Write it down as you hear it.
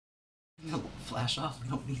flash off? We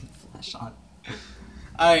don't need the flash on.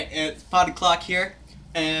 Alright, it's Potted Clock here,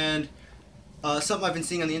 and something I've been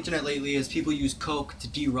seeing on the internet lately is people use Coke to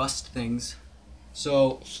de-rust things.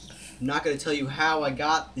 So, I'm not going to tell you how I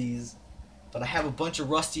got these, but I have a bunch of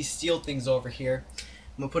rusty steel things over here.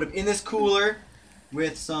 I'm going to put them in this cooler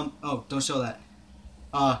with some... Oh, don't show that.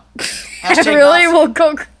 Really? Will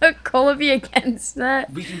Coca-Cola be against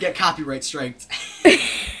that? We can get copyright striked.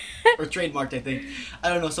 Or trademarked, I think. I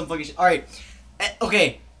don't know, some fucking shit. Alright.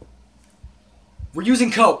 Okay. We're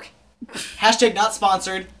using Coke. Hashtag not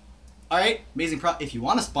sponsored. Alright? Amazing if you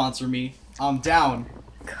want to sponsor me, I'm down.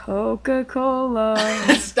 Coca-Cola.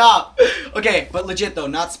 Stop. Okay, but legit though,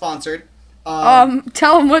 not sponsored.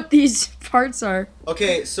 Tell them what these parts are.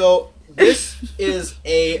 Okay, so this is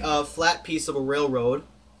a flat piece of a railroad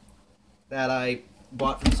that I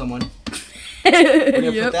bought from someone. We're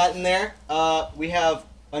gonna put that in there. We have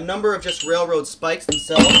a number of just railroad spikes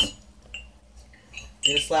themselves.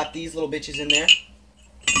 We're gonna slap these little bitches in there.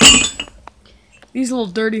 These little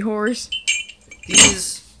dirty whores.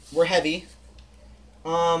 These were heavy.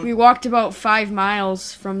 We walked about 5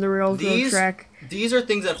 miles from the railroad track. These are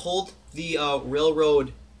things that hold the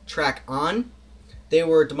railroad track on. They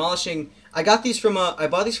were demolishing. I got these from I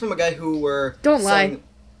bought these from a guy who were. Don't lie.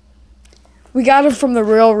 We got them from the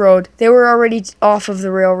railroad. They were already off of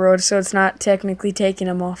the railroad, so it's not technically taking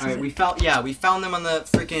them off. Alright, we found them on the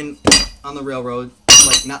freaking railroad,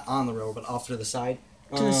 like not on the railroad, but off to the side.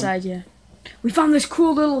 To the side, yeah. We found this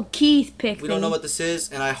cool little key pick. We don't know what this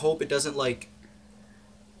is, and I hope it doesn't like.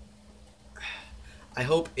 I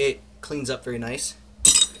hope it cleans up very nice.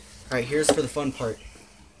 Alright, here's for the fun part.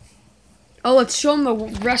 Oh, let's show them the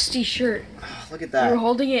rusty shirt. Look at that. We're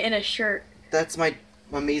holding it in a shirt. That's my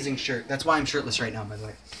amazing shirt. That's why I'm shirtless right now, by the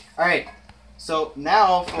way. Alright, so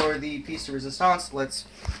now for the piece de resistance, let's...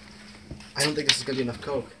 I don't think this is going to be enough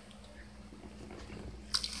Coke.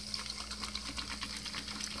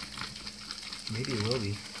 Maybe it will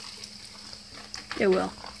be. It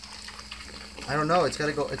will. I don't know. It's got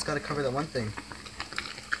to go. It's got to cover that one thing.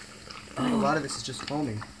 I think a lot of this is just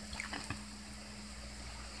foaming.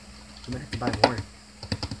 I'm gonna have to buy more.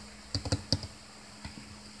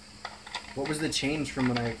 What was the change from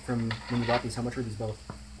when you bought these? How much were these both?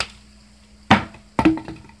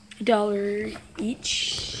 $1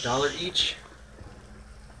 each. $1 each?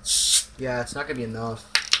 Yeah, it's not gonna be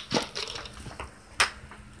enough.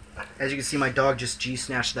 As you can see, my dog just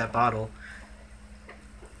G-snatched that bottle.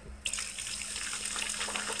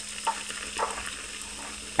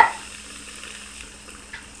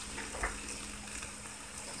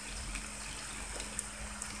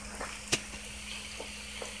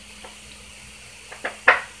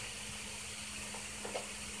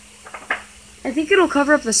 I think it'll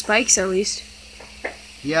cover up the spikes at least.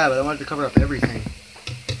 Yeah, but I wanted to cover up everything.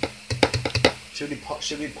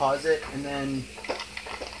 Should we pause it and then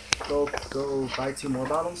go buy 2 more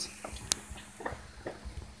bottles?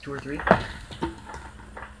 2 or 3?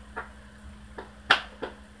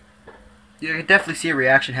 You can definitely see a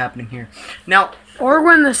reaction happening here. Now, or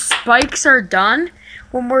when the spikes are done,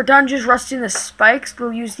 when we're done just rusting the spikes,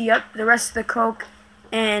 we'll use the rest of the Coke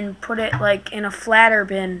and put it like in a flatter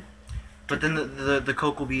bin. But then the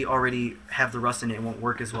Coke will be already have the rust in it. It won't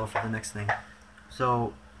work as well for the next thing.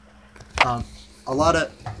 So, a lot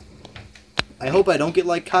of... I hope I don't get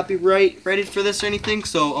like copyrighted for this or anything.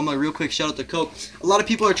 So I'm like real quick shout out to Coke. A lot of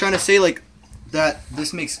people are trying to say like that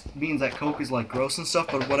this means that Coke is like gross and stuff.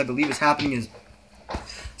 But what I believe is happening is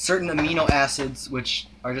certain amino acids, which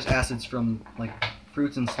are just acids from like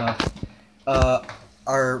fruits and stuff,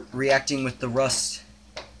 are reacting with the rust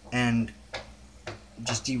and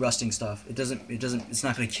just de-rusting stuff. It's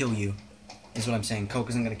not gonna kill you, is what I'm saying. Coke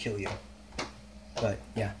isn't gonna kill you. But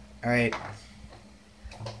yeah. Alright.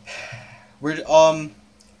 We're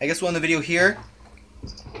I guess we'll end the video here.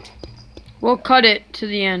 We'll cut it to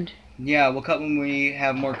the end. Yeah, we'll cut when we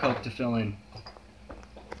have more Coke to fill in.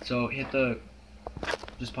 So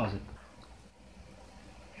just pause it.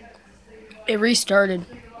 It restarted.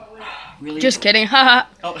 Really? Just kidding. Haha.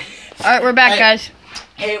 Oh. Alright, we're back, guys.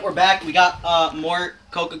 Hey, we're back. We got more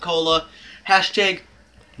Coca-Cola. Hashtag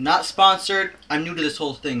not sponsored. I'm new to this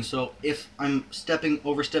whole thing, so if I'm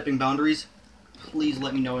overstepping boundaries, please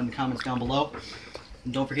let me know in the comments down below.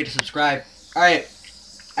 And don't forget to subscribe. Alright,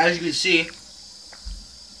 as you can see,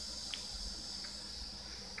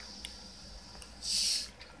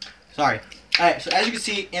 sorry. Alright, so as you can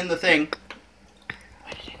see in the thing,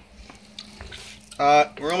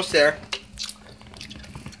 we're almost there.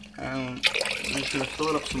 I'm just gonna fill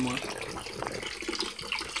it up some more.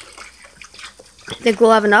 Think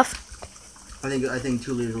we'll have enough? I think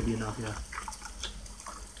 2 liters will be enough, yeah.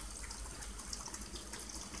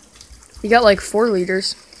 You got like 4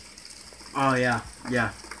 liters. Oh yeah,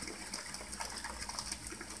 yeah.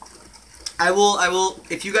 I will.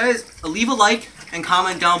 If you guys leave a like and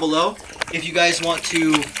comment down below if you guys want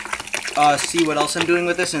to see what else I'm doing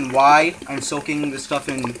with this and why I'm soaking this stuff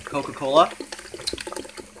in Coca-Cola.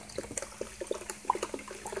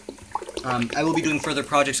 I will be doing further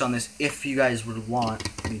projects on this if you guys would want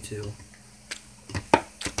me to.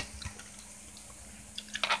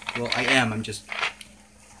 Well, I am. I'm just.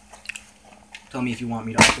 Tell me if you want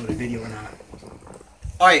me to upload a video or not.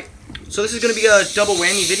 Alright, so this is going to be a double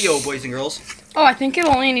whammy video, boys and girls. Oh, I think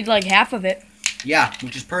it'll only need like half of it. Yeah,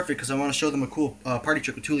 which is perfect because I want to show them a cool party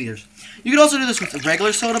trick with 2 liters. You could also do this with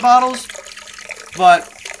regular soda bottles, but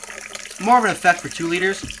more of an effect for 2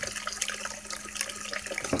 liters.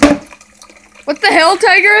 What the hell,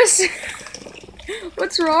 Tigress?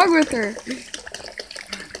 What's wrong with her?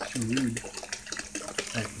 Rude.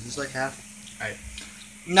 Alright, is this like half? Alright.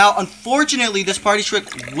 Now, unfortunately, this party trick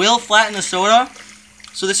will flatten the soda,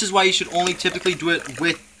 so this is why you should only typically do it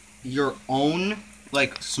with your own,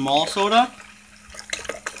 like, small soda.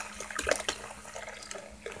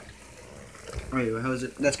 Alright, how is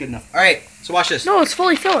it? That's good enough. Alright, so watch this. No, let's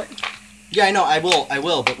fully fill it. Yeah, I know, I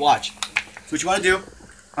will, but watch. So what you want to do,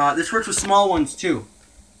 this works with small ones too.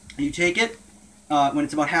 You take it, when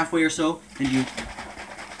it's about halfway or so, and you...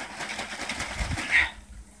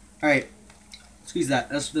 Alright. Squeeze that.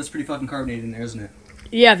 That's pretty fucking carbonated in there, isn't it?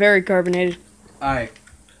 Yeah, very carbonated. Alright.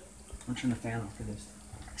 I'm turn the fan off for this.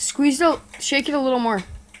 Squeeze it, shake it a little more.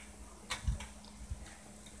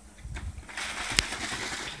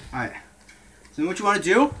 Alright. So then what you want to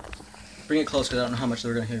do, bring it close because I don't know how much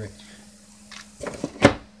they're going to hear it.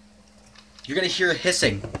 You're going to hear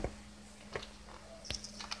hissing.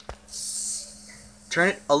 Turn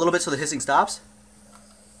it a little bit so the hissing stops.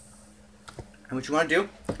 And what you want to do,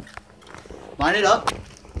 line it up.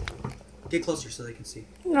 Get closer so they can see.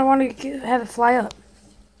 I want to have it fly up.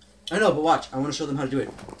 I know, but watch. I want to show them how to do it.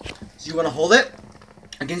 So you want to hold it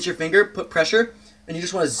against your finger, put pressure, and you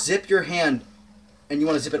just want to zip your hand, and you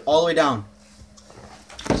want to zip it all the way down.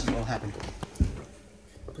 This is what will happen.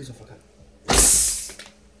 Please don't fuck up.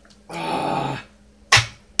 Ah.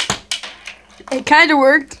 It kind of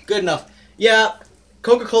worked. Good enough. Yeah,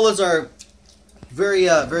 Coca-Colas are very,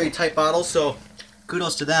 very tight bottles, so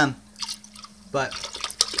kudos to them. But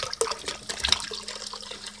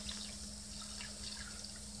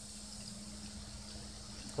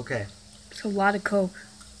okay. It's a lot of Coke.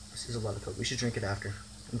 This is a lot of Coke. We should drink it after.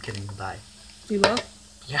 I'm kidding. Bye. You will?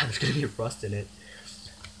 Yeah, there's gonna be rust in it.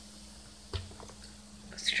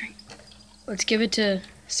 Let's drink. Let's give it to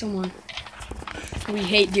someone we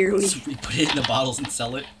hate dearly. So we put it in the bottles and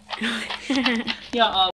sell it. Yeah.